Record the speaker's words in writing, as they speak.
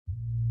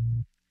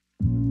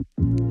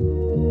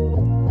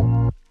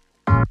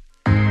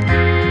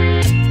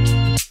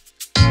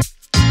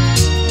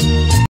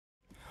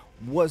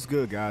What's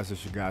good, guys?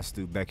 It's your guy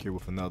Stu back here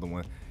with another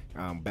one.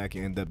 Back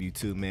in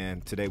MW2,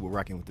 man. Today we're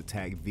rocking with the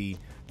Tac-V.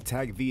 The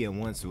Tac-V at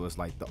once was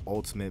like the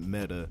ultimate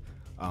meta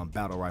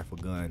battle rifle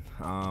gun.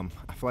 I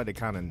feel like they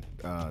kind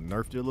of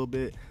nerfed it a little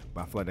bit,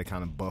 but I feel like they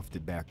kind of buffed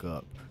it back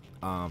up.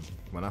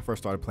 When I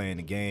first started playing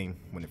the game,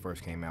 when it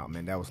first came out,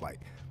 man, that was like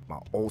my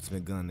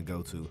ultimate gun to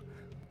go to.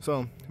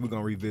 So we're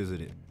gonna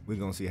revisit it. We're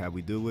gonna see how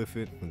we do with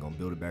it. We're gonna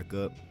build it back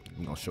up.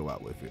 We're gonna show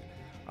out with it.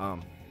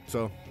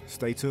 So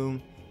stay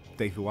tuned.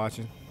 Thanks for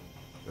watching.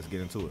 Let's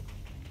get into it.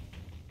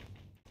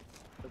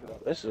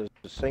 This is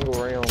a single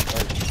round.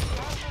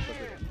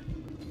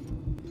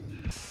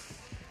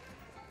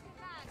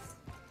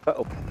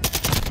 Uh-oh.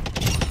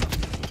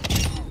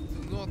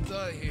 Not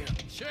die here.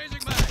 Changing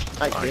back.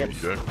 Hi,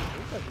 Jim.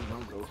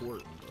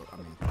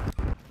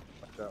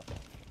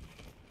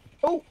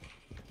 Oh!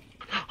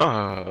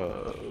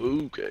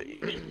 Okay.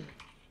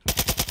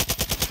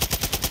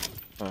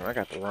 Oh, I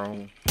got the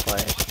wrong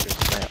flash.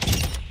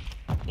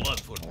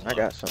 I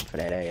got something for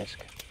that ass.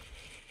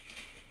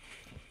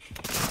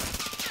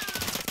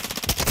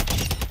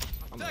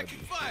 Taking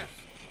fire.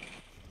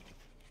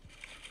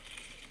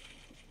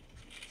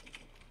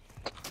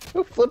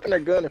 Who's flipping their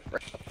gun in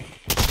front?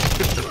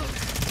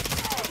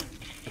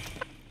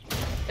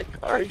 The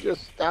car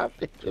just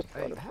stopped. It just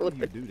Hey, how do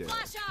you do that?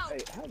 Hey,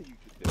 how do you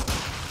do that?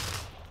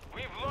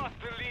 We've lost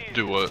the lead.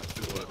 Do what?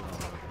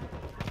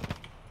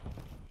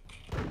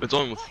 It's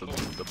on with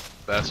the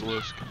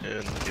basilisk,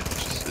 and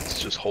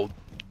it's just hold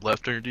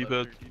left on your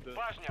D-pad.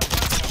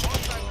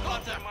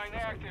 Contact mine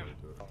active.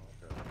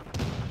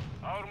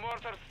 Our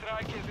mortar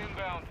strike is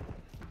inbound.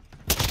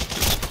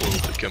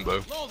 Close the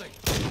Kimbo. Loading.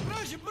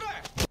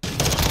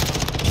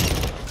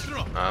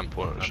 I'm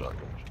pointing a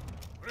shotgun.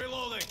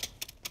 Reloading.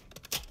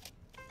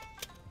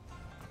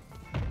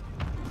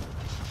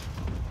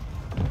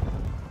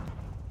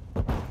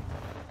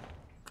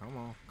 Come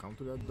on, come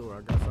through that door.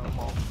 I got something.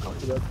 Come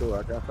to that door.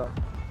 I got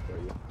something for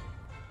you.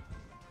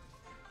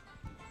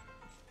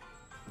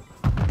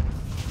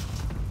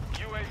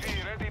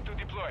 UAV ready to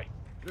deploy.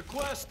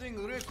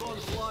 Requesting recon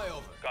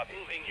flyover. Copy.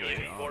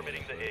 UAV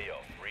orbiting the AO.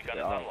 Recon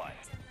is online.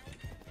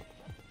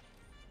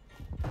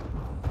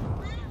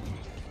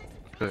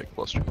 Okay,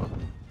 cluster bomb.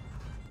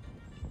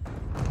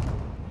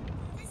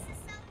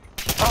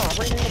 Oh, I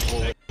ran in the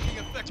bullet. Taking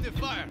effective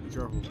fire. Be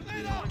careful.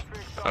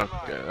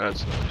 Okay,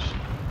 that's nice.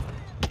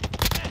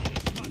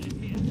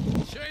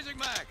 Changing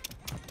back.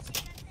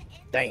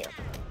 Damn. UAV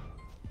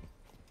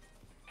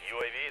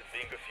is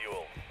being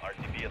fuel.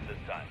 RTB at this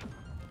time.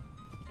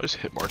 I just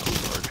hit markers on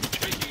RPG.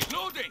 Taking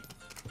loading.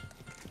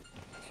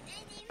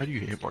 How do you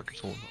hit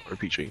markers on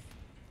RPG?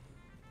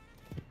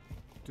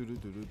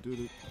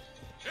 Do-do-do-do-do-do.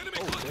 Enemy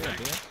Oh,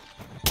 contact. damn.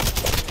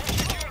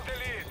 Secure the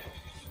lead.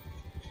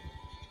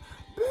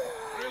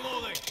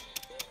 Reloading.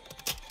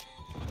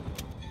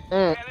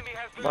 Mm. Enemy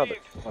has the Mother.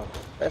 lead. Oh,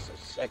 that's a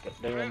second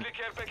damn. Friendly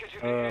care package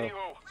in the AO.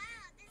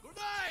 Good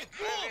night.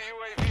 Friendly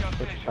UAV on What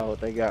you station. call it?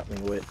 They got me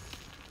with.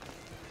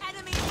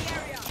 Enemy in the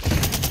area.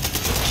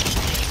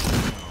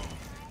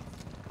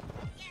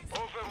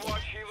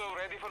 Overwatch helo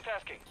ready for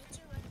tasking.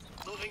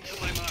 Moving to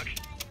my mark.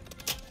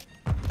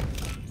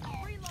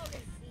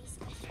 Reloading.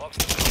 Box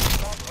to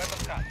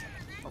weapon cut.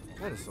 Oh,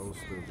 that is so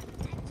stupid.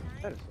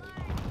 That is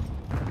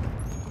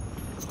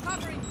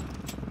Covering.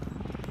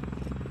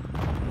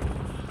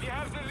 We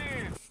have the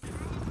lead.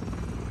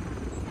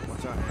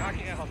 Watch out.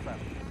 Knocking a hostile.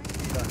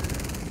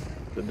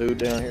 the dude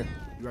down here.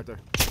 You right there.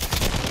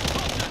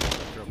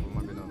 Careful,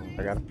 might be another one.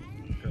 I got him.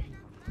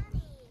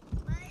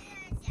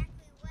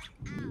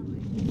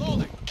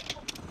 Loading.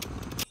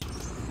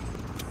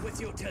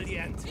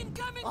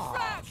 Incoming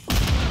flash.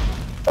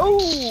 Oh!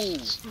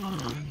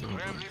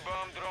 Friendly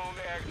bomb drone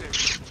active.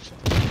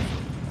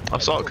 I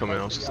saw it coming.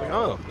 I was just like,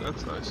 oh,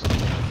 that's nice.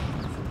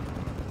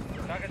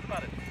 Target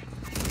spotted.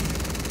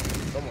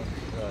 Someone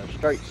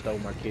straight stole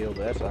my kill,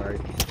 but that's alright.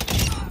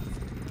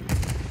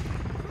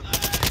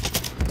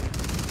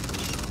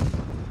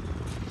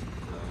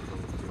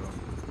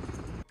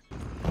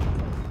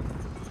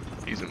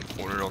 He's in the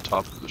corner on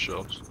top of the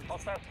shelves.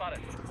 Hostile spotted.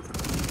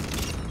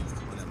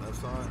 On that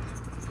left side.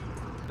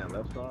 That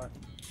left side.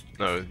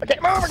 No, I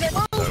can't move! I can't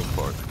move! no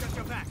part.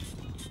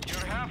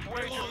 You're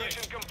halfway to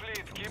mission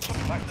complete. Keep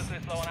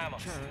practicing low on ammo.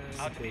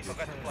 Out to be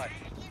forgot to fly.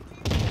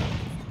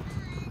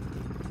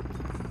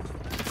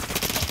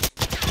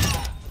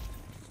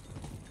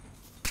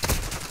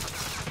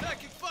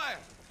 Taking fire.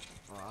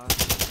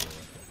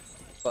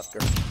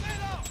 Fucker.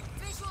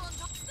 Visual on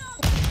top.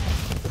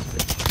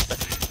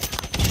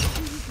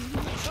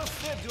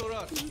 Just dead, you're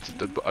up. It's a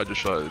dead I just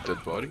shot at a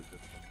dead body.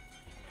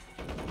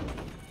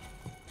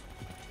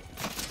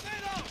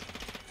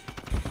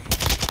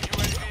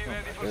 UAV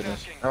ready for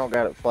Goodness. tasking. I don't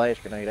got a flash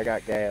grenade, I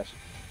got gas.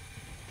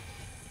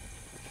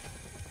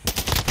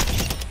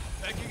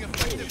 Taking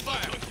effective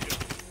fire.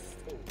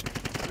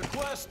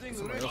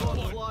 Requesting recon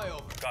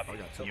flyover. Copy. I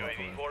got two more UAV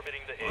coming.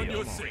 orbiting the On AO.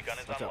 your six. Recon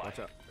is Watch out, online. watch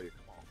out. Hey,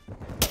 come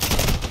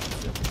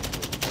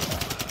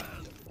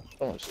on.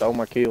 Someone stole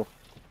my kill.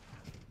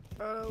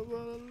 I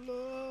wanna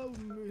love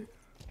me.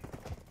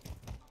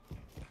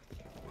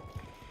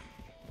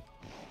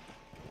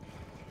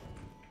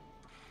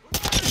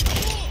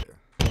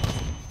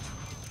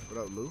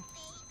 What up, Lou?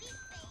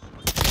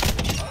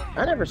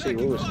 I never see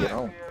Lewis get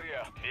on.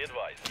 Area. Be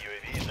advised,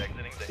 UAV is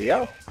exiting the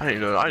Yeah. I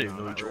didn't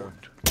know he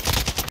joined.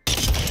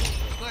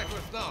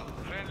 Sniper's down.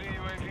 Friendly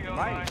UAV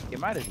online. It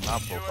might have been my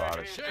profile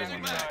that's Changing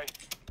doing mag.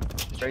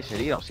 that. Trey said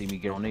he don't see me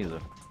get on either.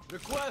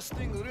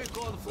 Requesting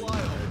recon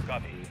flyover.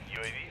 Copy.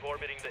 UAV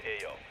orbiting the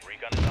AO.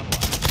 Recon is online.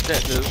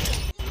 That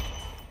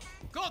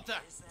dude.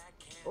 Contact.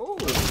 Oh,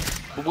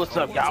 What's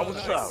up, y'all?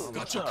 What's up?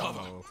 Got your cover.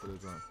 Oh, for the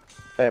jump.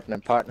 happening,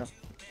 partner.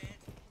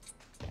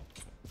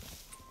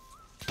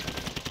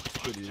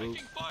 Pretty Lou.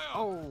 Taking fire.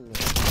 Oh.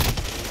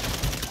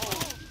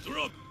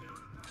 Drop.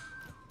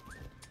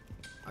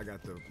 I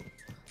got the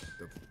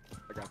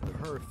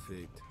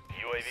perfect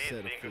UAV set is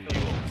of being food.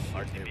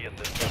 controlled. RTB at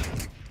this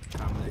time.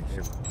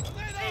 Combination.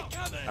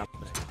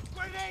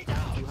 Grenade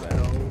out.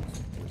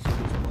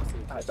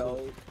 Hot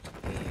dog.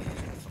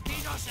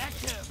 DDoS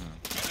active.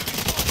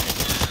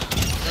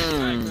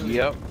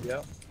 Yep.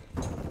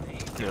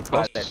 Yeah,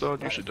 plus the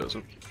side usually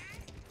doesn't.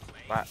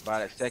 Buy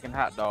that second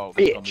hot dog.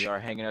 Bitch. It's gonna be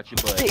already hanging out your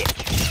butt.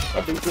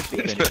 That dude's a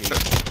bitch.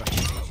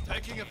 Finish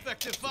Taking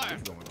effective fire.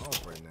 It's going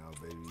off right now,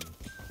 baby.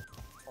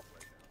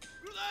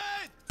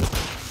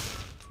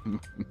 Grenade.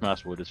 it. Might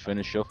as well just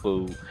finish your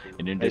food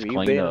and then Maybe just you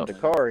clean been up. in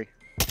Dakari.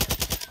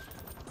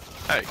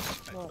 Hey,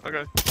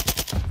 okay.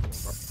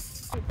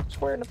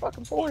 Square in the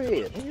fucking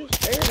forehead. He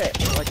just staring at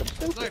me like I'm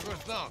stupid.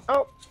 Sniper's down.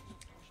 Oh,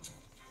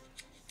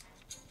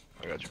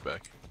 I got your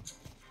back.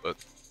 But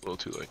a little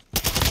too late.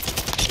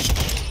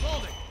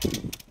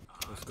 Holding.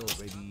 Let's go,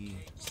 baby.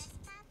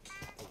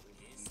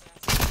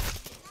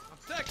 I'm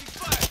taking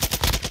fire.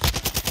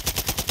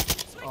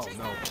 Oh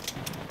no.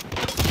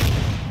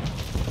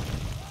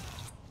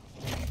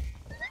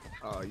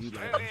 Oh, you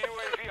like Friendly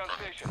UAV on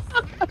station.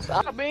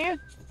 Stop, man.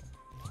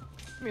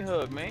 Give me a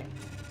hug, man.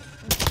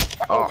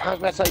 oh, I was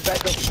about to say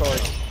back up,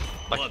 Dakari.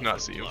 I could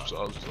not see him, so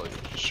I was just like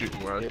shooting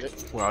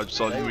where I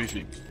saw the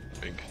UAV.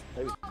 Think.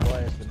 They was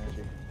blasting that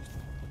shit.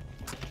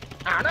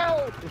 I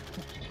know.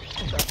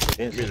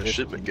 Be in a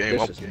shipment game,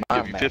 I'll This is give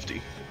my you map.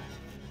 50.